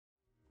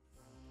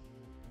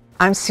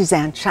I'm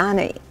Suzanne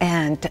Ciani,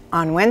 and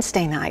on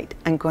Wednesday night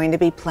I'm going to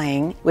be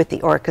playing with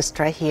the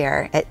orchestra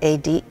here at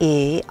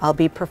ADE. I'll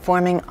be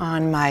performing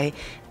on my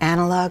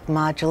analog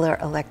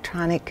modular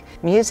electronic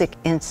music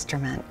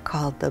instrument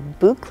called the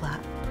Buchla.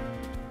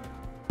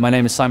 My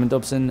name is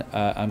Dobson.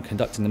 I'm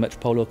conducting the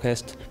Metropole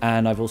Orkest,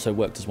 and I've also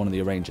worked as one of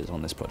the arrangers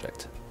on this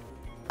project.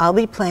 I'll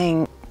be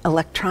playing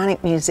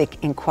electronic music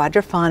in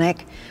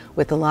quadraphonic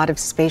with a lot of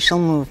spatial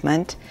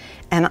movement,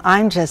 and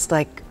I'm just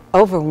like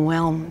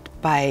overwhelmed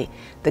by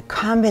the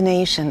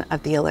combination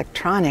of the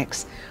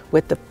electronics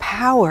with the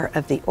power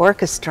of the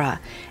orchestra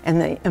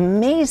and the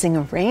amazing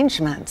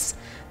arrangements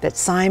that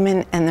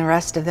Simon and the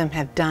rest of them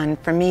have done.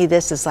 For me,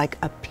 this is like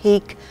a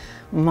peak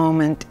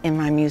moment in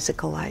my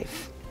musical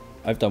life.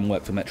 I've done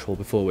work for Metropole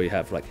before where you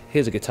have like,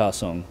 here's a guitar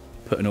song,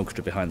 put an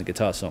orchestra behind the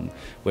guitar song,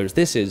 whereas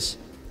this is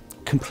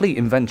complete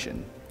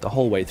invention the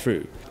whole way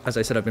through. As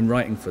I said, I've been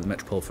writing for the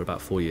Metropole for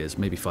about 4 years,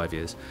 maybe 5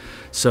 years.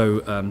 So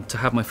to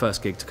have my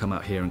first gig to come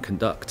out here and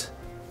conduct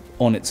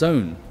on its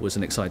own was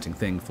an exciting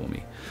thing for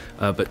me.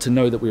 But to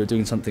know that we were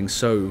doing something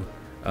so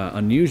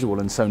unusual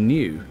and so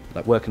new,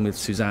 like working with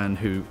Suzanne,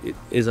 who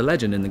is a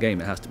legend in the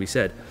game, it has to be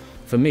said,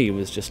 for me it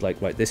was just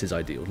like, right, this is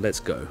ideal, let's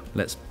go.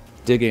 Let's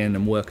dig in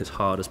and work as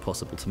hard as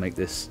possible to make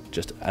this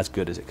just as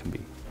good as it can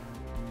be.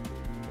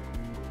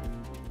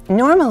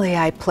 Normally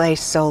I play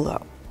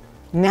solo.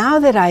 Now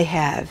that I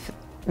have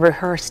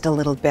rehearsed a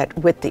little bit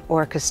with the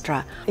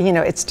orchestra, you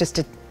know, it's just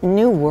a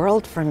new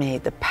world for me.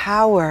 The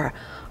power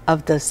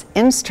of those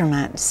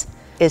instruments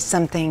is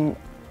something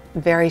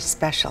very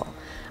special.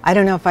 I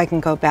don't know if I can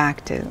go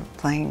back to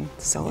playing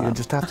solo. You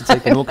just have to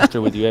take an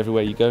orchestra with you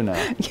everywhere you go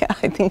now. Yeah,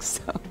 I think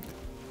so.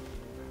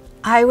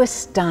 I was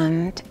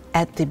stunned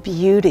at the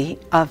beauty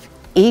of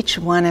each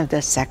one of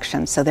the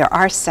sections. So there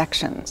are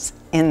sections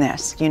in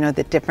this, you know,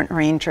 that different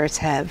arrangers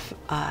have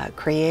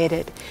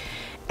created.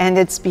 And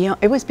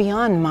it was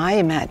beyond my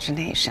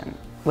imagination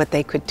what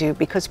they could do,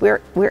 because we're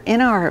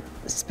in our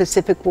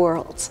specific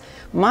worlds.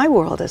 My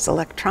world is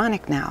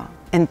electronic now,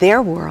 and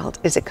their world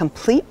is a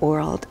complete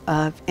world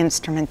of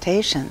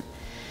instrumentation.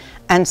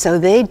 And so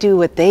they do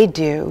what they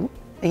do,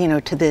 you know,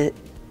 to the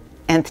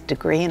nth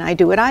degree, and I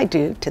do what I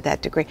do to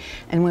that degree.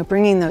 And we're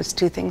bringing those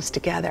two things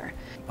together.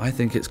 I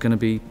think it's going to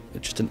be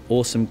just an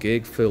awesome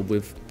gig filled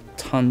with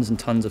tons and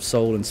tons of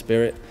soul and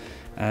spirit,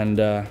 and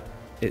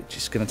it's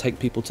just going to take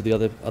people to the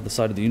other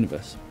side of the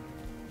universe.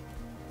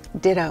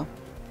 Ditto.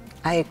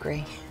 I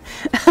agree.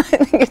 I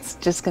think it's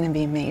just going to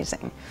be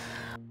amazing.